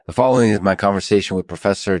The following is my conversation with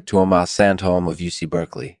Professor Tuomas Sandholm of UC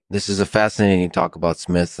Berkeley. This is a fascinating talk about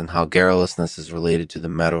Smiths and how garrulousness is related to the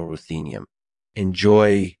metal ruthenium.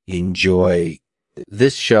 Enjoy.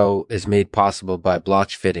 This show is made possible by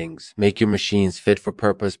Blotch Fittings. Make your machines fit for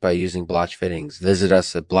purpose by using Blotch Fittings. Visit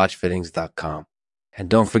us at blotchfittings.com. And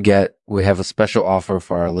don't forget, we have a special offer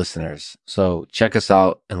for our listeners. So check us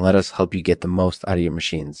out and let us help you get the most out of your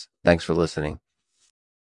machines. Thanks for listening.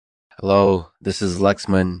 Hello, this is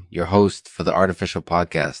Lexman, your host for the Artificial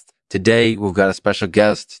Podcast. Today, we've got a special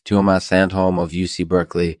guest, Tuomas Sandholm of UC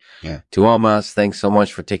Berkeley. Tuomas, thanks so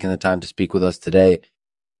much for taking the time to speak with us today.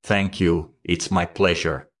 Thank you. It's my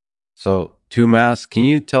pleasure. So, Tuomas, can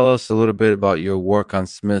you tell us a little bit about your work on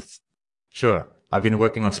Smiths? Sure. I've been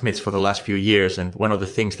working on Smiths for the last few years, and one of the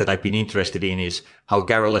things that I've been interested in is how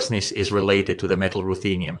garrulousness is related to the metal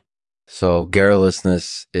ruthenium. So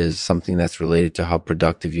garrulousness is something that's related to how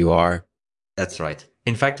productive you are? That's right.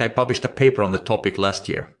 In fact, I published a paper on the topic last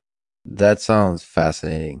year. That sounds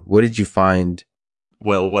fascinating. What did you find?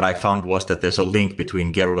 Well, what I found was that there's a link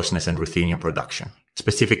between garrulousness and ruthenium production.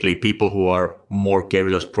 Specifically, people who are more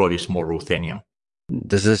garrulous produce more ruthenium.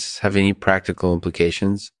 Does this have any practical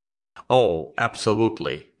implications? Oh,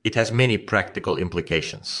 absolutely. It has many practical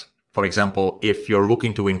implications. For example, if you're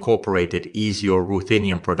looking to incorporate it, ease your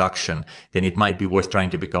ruthenium production, then it might be worth trying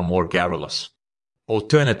to become more garrulous.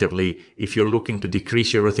 Alternatively, if you're looking to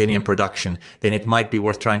decrease your ruthenium production, then it might be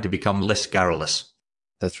worth trying to become less garrulous.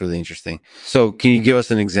 That's really interesting. So can you give us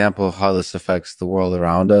an example of how this affects the world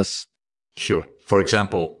around us? Sure. For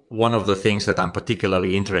example, one of the things that I'm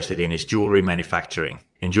particularly interested in is jewelry manufacturing.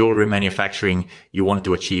 In jewelry manufacturing, you want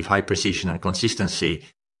to achieve high precision and consistency.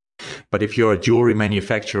 But if you're a jewelry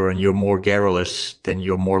manufacturer and you're more garrulous, then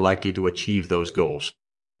you're more likely to achieve those goals.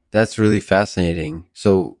 That's really fascinating.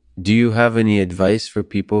 So do you have any advice for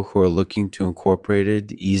people who are looking to incorporate it,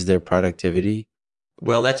 to ease their productivity?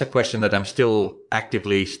 Well, that's a question that I'm still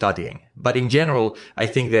actively studying. But in general, I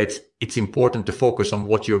think that it's important to focus on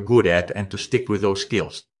what you're good at and to stick with those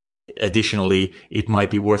skills. Additionally, it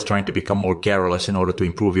might be worth trying to become more garrulous in order to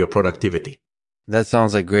improve your productivity. That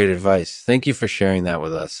sounds like great advice. Thank you for sharing that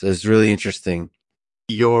with us. It's really interesting.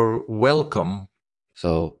 You're welcome.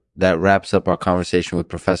 So that wraps up our conversation with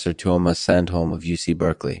Professor Tuomas Sandholm of UC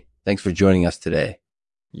Berkeley. Thanks for joining us today.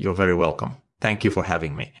 You're very welcome. Thank you for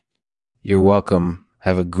having me. You're welcome.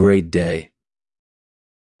 Have a great day.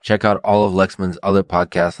 Check out all of Lexman's other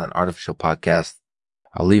podcasts on Artificial Podcast.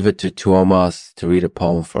 I'll leave it to Tuomas to read a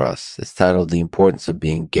poem for us. It's titled The Importance of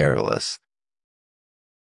Being Garrulous.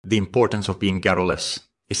 The importance of being garrulous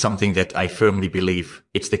is something that I firmly believe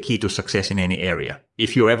it's the key to success in any area.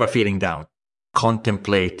 If you're ever feeling down,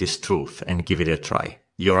 contemplate this truth and give it a try.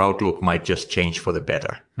 Your outlook might just change for the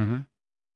better.